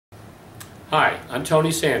Hi, I'm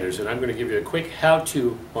Tony Sanders, and I'm going to give you a quick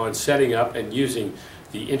how-to on setting up and using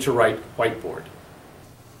the InterWrite Whiteboard.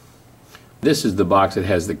 This is the box that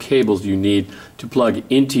has the cables you need to plug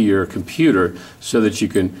into your computer so that you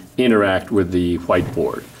can interact with the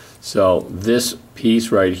whiteboard. So this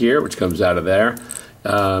piece right here, which comes out of there,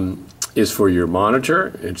 is for your monitor.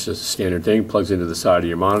 It's just a standard thing, plugs into the side of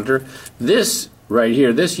your monitor. This right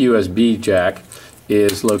here, this USB jack,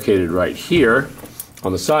 is located right here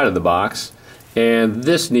on the side of the box, and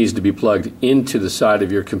this needs to be plugged into the side of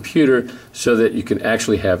your computer so that you can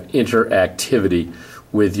actually have interactivity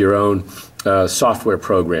with your own software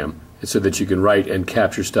program, so that you can write and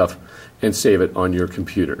capture stuff and save it on your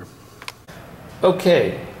computer.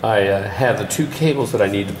 Okay, I have the two cables that I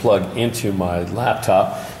need to plug into my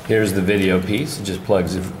laptop. Here's the video piece, it just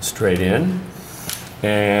plugs it straight in.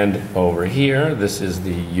 And over here, this is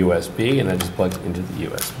the USB, and that just plugs into the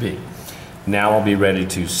USB. Now I'll be ready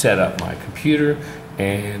to set up my computer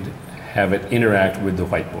and have it interact with the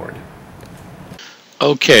whiteboard.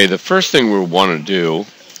 Okay, the first thing we'll want to do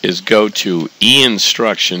is go to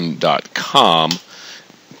einstruction.com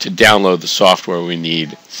to download the software we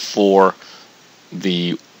need for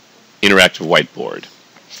the interactive whiteboard.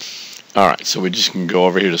 Alright, so we just can go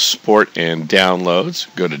over here to Support and Downloads,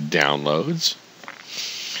 go to Downloads,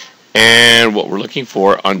 and what we're looking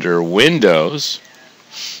for under Windows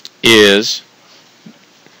is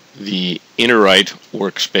the InterWrite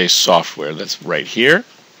workspace software. That's right here.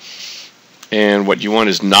 And what you want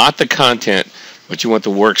is not the content, but you want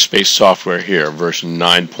the workspace software here, version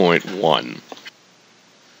 9.1.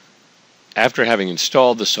 After having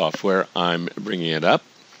installed the software, I'm bringing it up.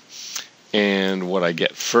 And what I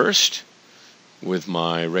get first, with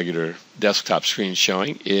my regular desktop screen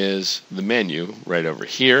showing, is the menu right over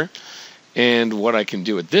here. And what I can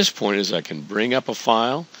do at this point is I can bring up a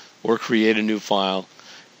file or create a new file,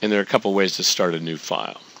 and there are a couple ways to start a new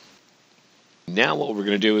file. Now what we're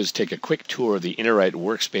going to do is take a quick tour of the InterWrite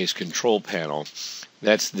Workspace control panel.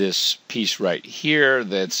 That's this piece right here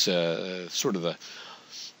that's sort of the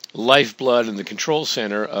lifeblood and the control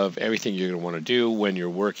center of everything you're going to want to do when you're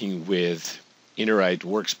working with InterWrite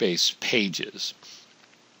Workspace pages.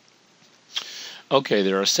 Okay,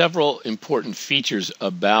 there are several important features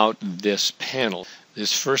about this panel.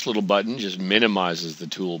 This first little button just minimizes the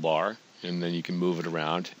toolbar, and then you can move it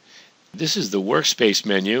around. This is the workspace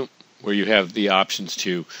menu, where you have the options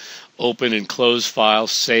to open and close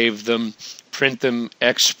files, save them, print them,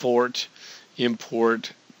 export,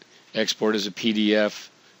 import, export as a PDF,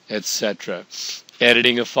 etc.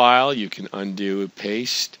 Editing a file, you can undo,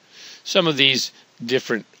 paste. Some of these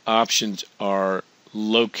different options are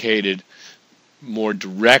located more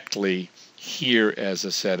directly here as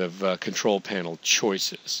a set of control panel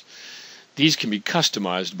choices. These can be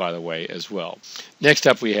customized, by the way, as well. Next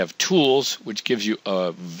up we have Tools, which gives you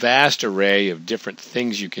a vast array of different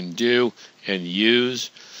things you can do and use.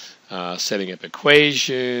 Setting up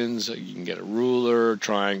equations, you can get a ruler,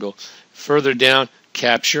 triangle. Further down,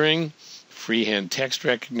 capturing, freehand text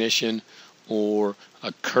recognition, or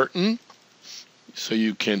a curtain, so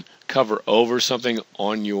you can cover over something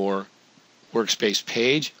on your workspace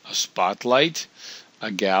page, a spotlight,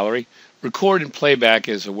 a gallery. Record and playback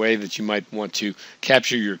is a way that you might want to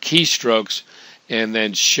capture your keystrokes and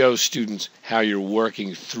then show students how you're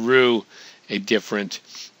working through a different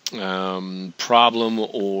problem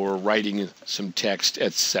or writing some text,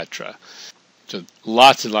 etc. So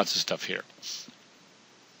lots and lots of stuff here.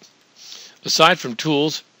 Aside from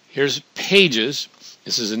tools, here's pages.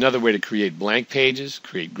 This is another way to create blank pages,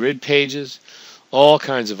 create grid pages, all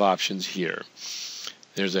kinds of options here.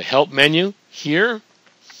 There's a help menu here.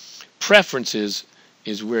 Preferences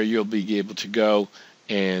is where you'll be able to go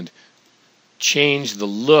and change the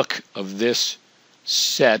look of this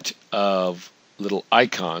set of little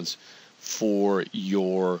icons for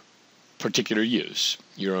your particular use,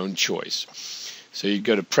 your own choice. So you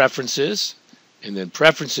go to Preferences, and then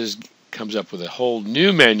Preferences comes up with a whole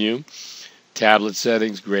new menu: tablet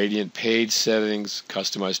settings, gradient page settings,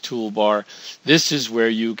 customized toolbar. This is where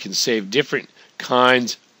you can save different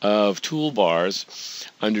kinds of toolbars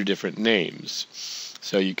under different names.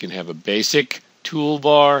 So you can have a basic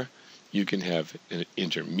toolbar, you can have an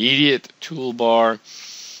intermediate toolbar,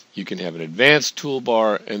 you can have an advanced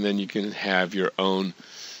toolbar, and then you can have your own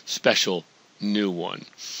special new one.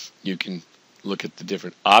 You can look at the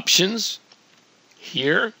different options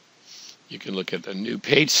here. You can look at a new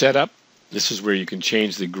page setup. This is where you can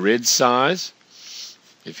change the grid size.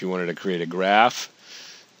 If you wanted to create a graph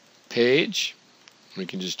page, we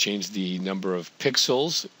can just change the number of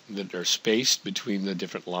pixels that are spaced between the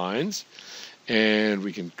different lines. And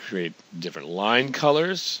we can create different line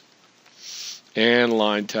colors. and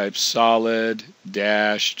line type solid,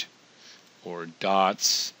 dashed, or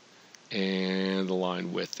dots, and the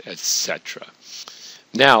line width, etc.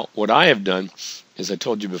 Now, what I have done is I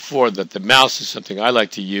told you before that the mouse is something I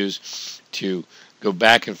like to use to go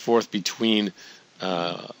back and forth between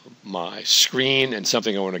my screen and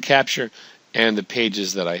something I want to capture and the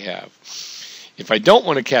pages that I have. If I don't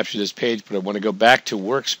want to capture this page, but I want to go back to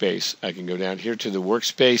Workspace, I can go down here to the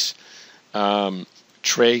Workspace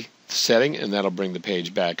tray setting, and that'll bring the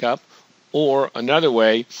page back up. Or another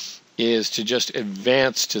way is to just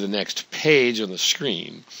advance to the next page on the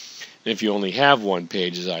screen. And if you only have one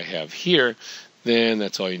page, as I have here, then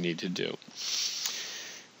that's all you need to do.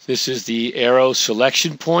 This is the arrow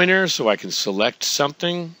selection pointer, so I can select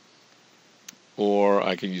something, or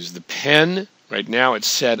I can use the pen. Right now it's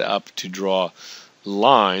set up to draw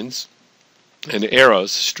lines and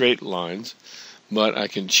arrows, straight lines, but I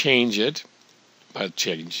can change it by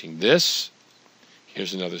changing this.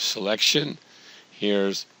 Here's another selection.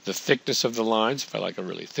 Here's the thickness of the lines. If I like a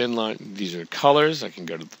really thin line, these are colors. I can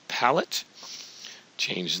go to the palette,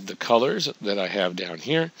 change the colors that I have down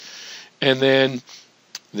here, and then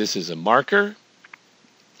this is a marker.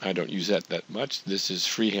 I don't use that much. This is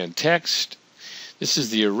freehand text. This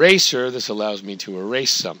is the eraser. This allows me to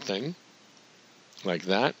erase something like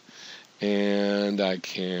that, and I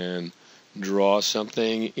can draw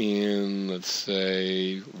something in, let's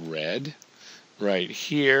say, red right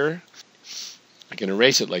here. I can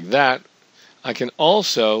erase it like that. I can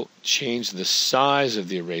also change the size of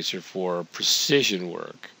the eraser for precision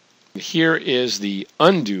work. Here is the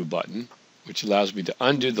undo button, which allows me to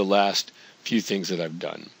undo the last few things that I've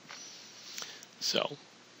done. So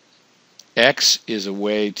X is a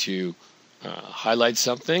way to highlight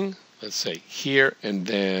something, let's say here, and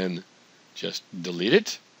then just delete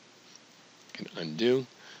it. I can undo,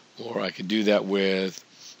 or I could do that with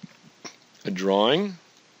a drawing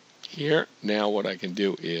here. Now what I can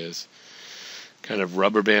do is kind of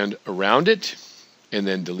rubber band around it and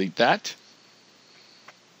then delete that,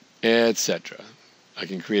 etc. I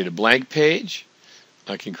can create a blank page.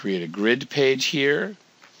 I can create a grid page here.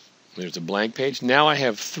 There's a blank page. Now I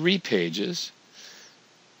have 3 pages,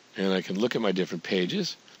 and I can look at my different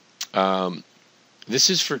pages. This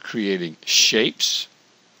is for creating shapes.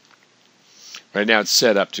 Right now it's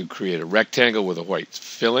set up to create a rectangle with a white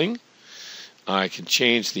filling. I can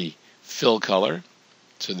change the fill color,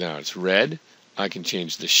 so now it's red. I can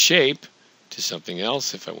change the shape to something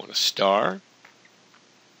else if I want a star,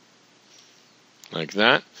 like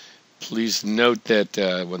that. Please note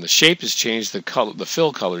that when the shape is changed, the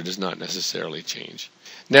fill color does not necessarily change.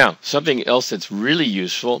 Now, something else that's really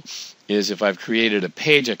useful is if I've created a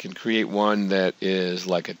page, I can create one that is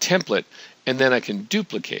like a template, and then I can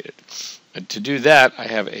duplicate it. And to do that, I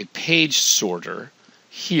have a page sorter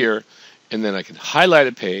here, and then I can highlight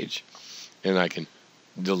a page, and I can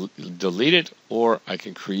delete it, or I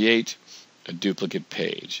can create a duplicate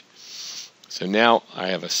page. So now I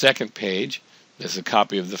have a second page. That's a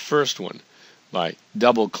copy of the first one. By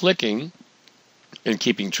double-clicking and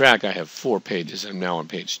keeping track, I have 4 pages. I'm now on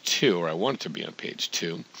page 2, or I want to be on page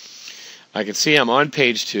 2. I can see I'm on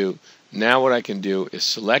page 2. Now what I can do is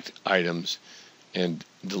select items and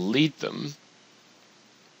delete them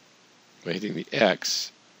by hitting the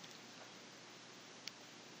X.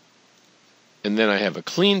 And then I have a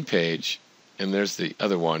clean page, and there's the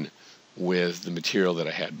other one with the material that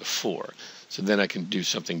I had before. So then I can do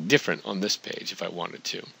something different on this page if I wanted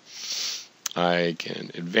to. I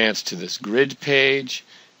can advance to this grid page,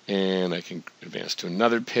 and I can advance to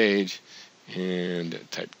another page and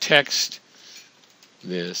type text.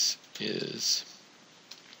 This is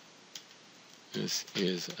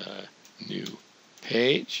a new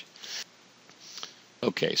page.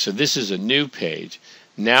 Okay, so this is a new page.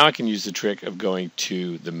 Now I can use the trick of going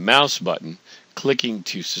to the mouse button, clicking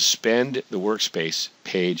to suspend the workspace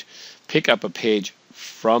page, pick up a page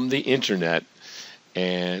from the internet,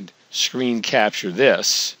 and screen capture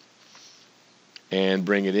this and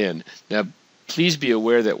bring it in. Now please be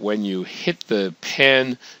aware that when you hit the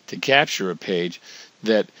pen to capture a page,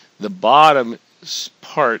 that the bottom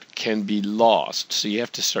part can be lost. So you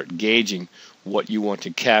have to start gauging what you want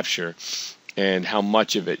to capture and how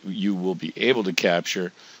much of it you will be able to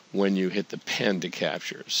capture when you hit the pen to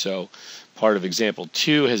capture. So part of example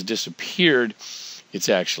 2 has disappeared. It's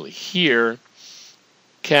actually here,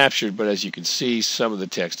 captured, but as you can see, some of the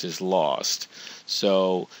text is lost.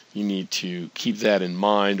 So you need to keep that in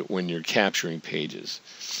mind when you're capturing pages.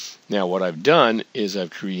 Now what I've done is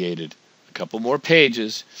I've created a couple more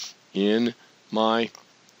pages in my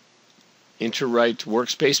InterWrite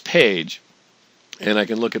workspace page, and I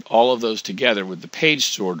can look at all of those together with the page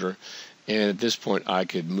sorter And at this point I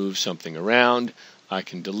could move something around, I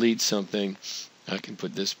can delete something, I can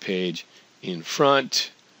put this page in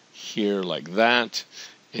front here like that,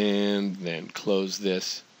 and then close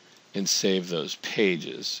this and save those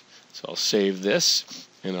pages. So I'll save this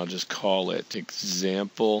and I'll just call it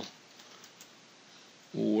example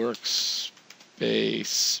workspace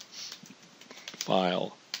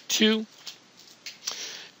file 2,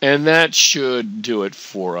 and that should do it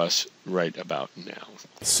for us right about now.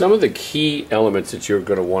 Some of the key elements that you're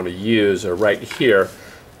going to want to use are right here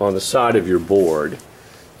on the side of your board.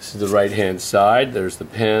 This is the right hand side. There's the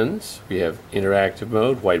pens. We have interactive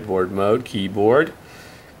mode, whiteboard mode, keyboard.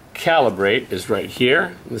 Calibrate is right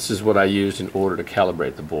here. This is what I used in order to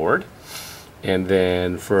calibrate the board. And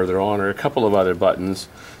then further on are a couple of other buttons.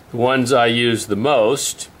 The ones I use the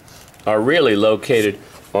most are really located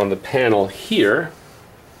on the panel here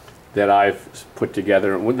that I've put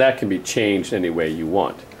together, and that can be changed any way you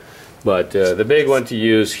want. But the big one to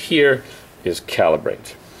use here is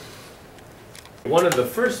Calibrate. One of the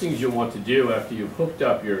first things you'll want to do after you've hooked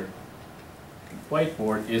up your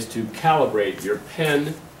whiteboard is to calibrate your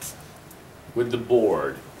pen with the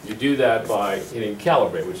board. You do that by hitting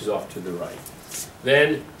Calibrate, which is off to the right.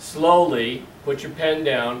 Then slowly put your pen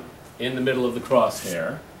down in the middle of the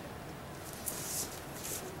crosshair.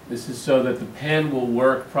 This is so that the pen will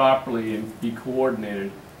work properly and be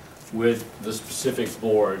coordinated with the specific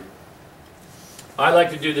board. I like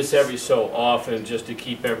to do this every so often just to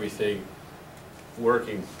keep everything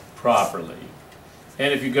working properly.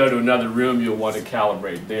 And if you go to another room, you'll want to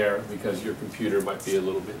calibrate there because your computer might be a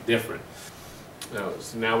little bit different.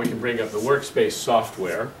 So now we can bring up the workspace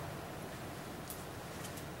software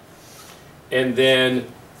and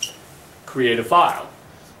then create a file.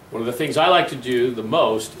 One of the things I like to do the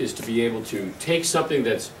most is to be able to take something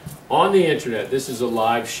that's on the internet, this is a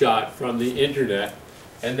live shot from the internet,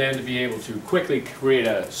 and then to be able to quickly create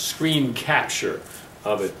a screen capture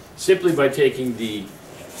of it simply by taking the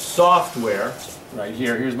software right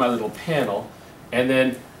here, here's my little panel, and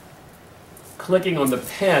then clicking on the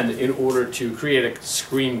pen in order to create a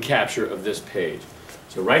screen capture of this page.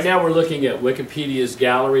 So right now we're looking at Wikipedia's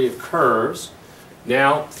gallery of curves.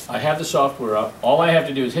 Now I have the software up. All I have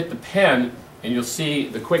to do is hit the pen and you'll see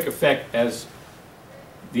the quick effect as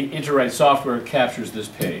the InterWrite software captures this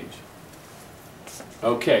page.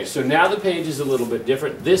 Okay, so now the page is a little bit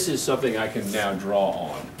different. This is something I can now draw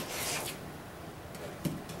on.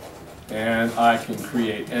 And I can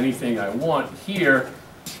create anything I want here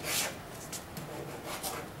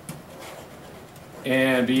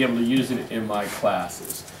and be able to use it in my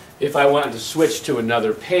classes. If I wanted to switch to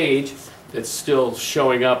another page that's still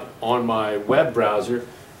showing up on my web browser,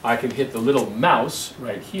 I can hit the little mouse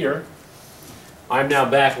right here. I'm now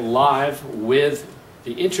back live with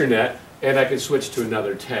the internet and I can switch to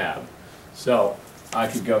another tab. So I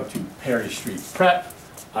could go to Perry Street Prep,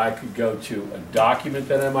 I could go to a document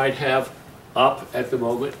that I might have up at the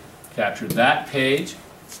moment, capture that page.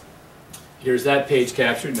 Here's that page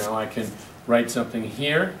captured. Now I can write something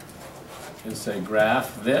here and say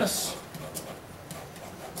graph this.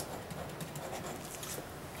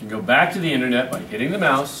 You can go back to the internet by hitting the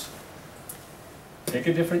mouse, take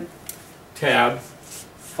a different tab,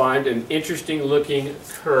 find an interesting looking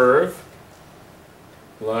curve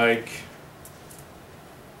like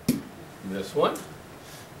this one,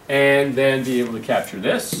 and then be able to capture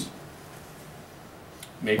this,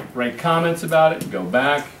 write comments about it, go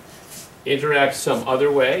back, interact some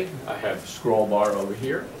other way. I have the scroll bar over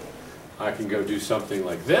here. I can go do something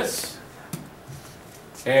like this,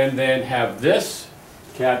 and then have this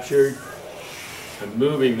captured. I'm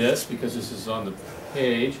moving this because this is on the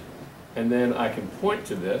page, and then I can point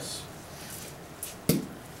to this.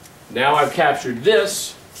 Now I've captured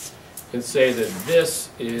this and say that this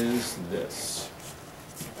is this.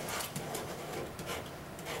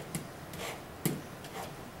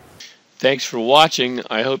 Thanks for watching.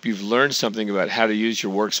 I hope you've learned something about how to use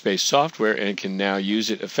your workspace software and can now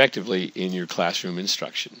use it effectively in your classroom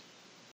instruction.